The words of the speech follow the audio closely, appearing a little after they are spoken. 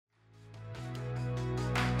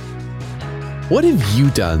What have you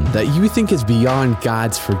done that you think is beyond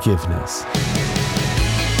God's forgiveness?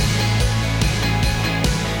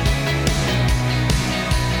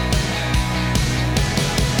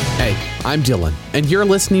 Hey, I'm Dylan, and you're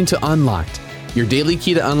listening to Unlocked, your daily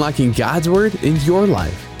key to unlocking God's Word in your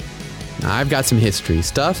life. Now, I've got some history,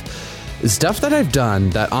 stuff that I've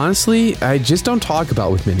done that honestly, I just don't talk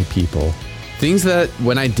about with many people. Things that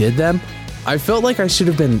when I did them, I felt like I should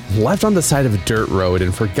have been left on the side of a dirt road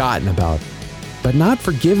and forgotten about, but not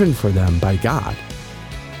forgiven for them by God.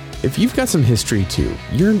 If you've got some history too,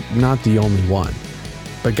 you're not the only one.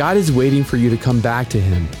 But God is waiting for you to come back to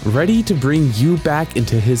Him, ready to bring you back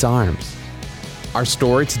into His arms. Our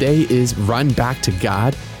story today is Run Back to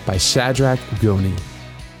God by Shadrach Goni.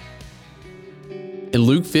 In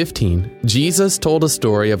Luke 15, Jesus told a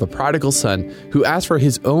story of a prodigal son who asked for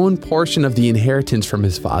his own portion of the inheritance from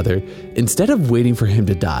his father instead of waiting for him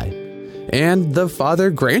to die. And the father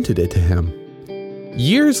granted it to him.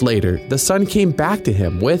 Years later, the son came back to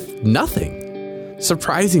him with nothing.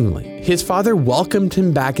 Surprisingly, his father welcomed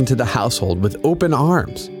him back into the household with open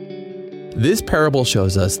arms. This parable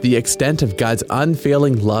shows us the extent of God's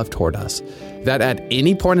unfailing love toward us, that at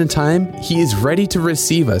any point in time, He is ready to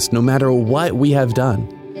receive us no matter what we have done.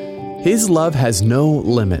 His love has no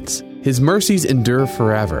limits. His mercies endure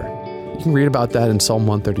forever. You can read about that in Psalm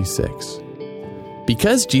 136.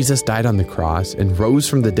 Because Jesus died on the cross and rose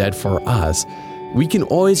from the dead for us, we can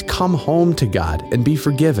always come home to God and be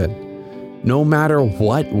forgiven. No matter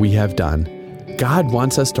what we have done, God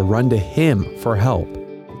wants us to run to Him for help.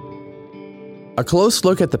 A close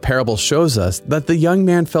look at the parable shows us that the young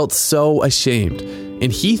man felt so ashamed,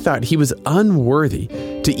 and he thought he was unworthy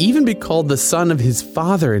to even be called the son of his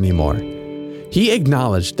father anymore. He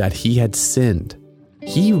acknowledged that he had sinned.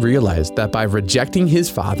 He realized that by rejecting his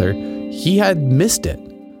father, he had missed it.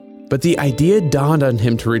 But the idea dawned on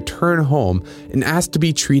him to return home and ask to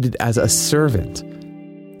be treated as a servant.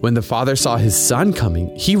 When the father saw his son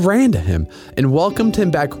coming, he ran to him and welcomed him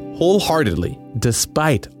back wholeheartedly,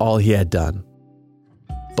 despite all he had done.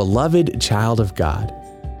 Beloved child of God,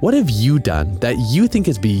 what have you done that you think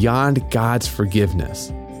is beyond God's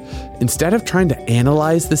forgiveness? Instead of trying to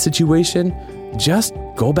analyze the situation, just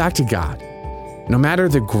go back to God. No matter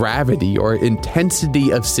the gravity or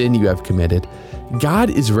intensity of sin you have committed, God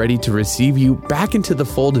is ready to receive you back into the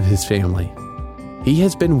fold of His family. He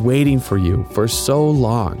has been waiting for you for so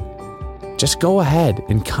long. Just go ahead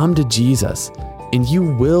and come to Jesus, and you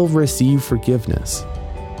will receive forgiveness.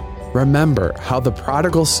 Remember how the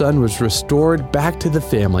prodigal son was restored back to the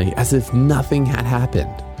family as if nothing had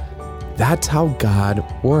happened. That's how God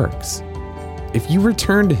works. If you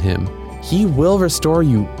return to Him, He will restore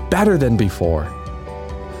you better than before.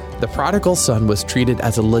 The prodigal son was treated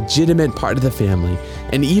as a legitimate part of the family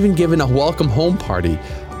and even given a welcome home party,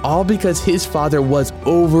 all because his father was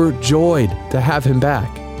overjoyed to have him back.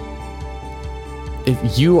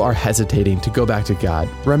 If you are hesitating to go back to God,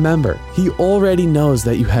 remember, He already knows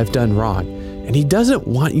that you have done wrong, and He doesn't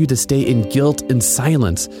want you to stay in guilt and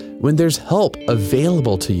silence when there's help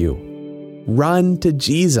available to you. Run to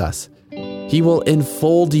Jesus. He will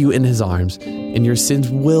enfold you in His arms, and your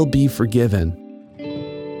sins will be forgiven.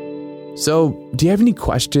 So, do you have any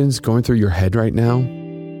questions going through your head right now?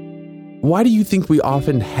 Why do you think we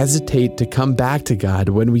often hesitate to come back to God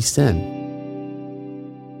when we sin?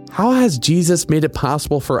 How has Jesus made it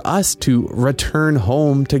possible for us to return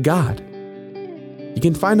home to God? You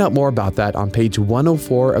can find out more about that on page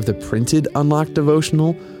 104 of the printed Unlocked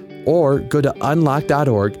devotional, or go to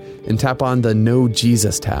unlocked.org and tap on the Know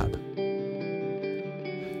Jesus tab.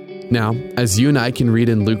 Now, as you and I can read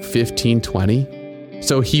in Luke 15:20,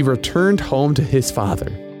 so he returned home to his father.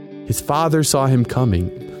 His father saw him coming.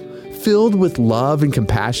 Filled with love and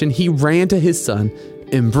compassion, he ran to his son,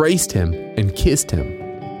 embraced him, and kissed him.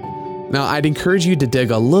 Now, I'd encourage you to dig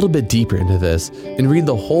a little bit deeper into this and read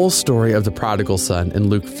the whole story of the prodigal son in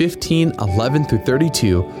Luke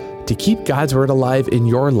 15:11-32 to keep God's word alive in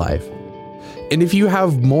your life. And if you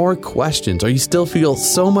have more questions or you still feel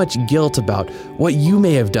so much guilt about what you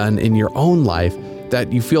may have done in your own life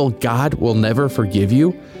that you feel God will never forgive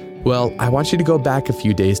you, well, I want you to go back a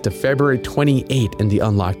few days to February 28 in the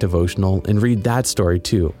Unlocked devotional and read that story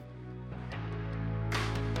too.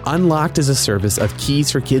 Unlocked is a service of Keys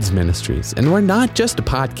for Kids Ministries, and we're not just a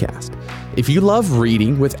podcast. If you love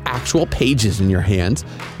reading with actual pages in your hands,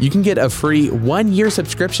 you can get a free 1-year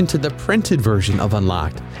subscription to the printed version of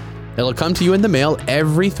Unlocked. It'll come to you in the mail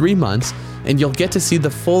every 3 months, and you'll get to see the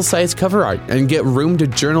full-size cover art and get room to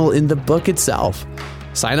journal in the book itself.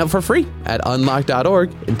 Sign up for free at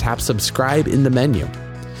unlocked.org and tap subscribe in the menu.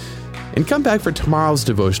 And come back for tomorrow's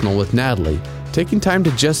devotional with Natalie, taking time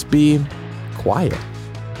to just be quiet.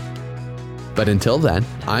 But until then,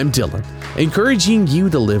 I'm Dylan, encouraging you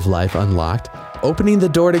to live life unlocked, opening the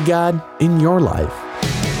door to God in your life.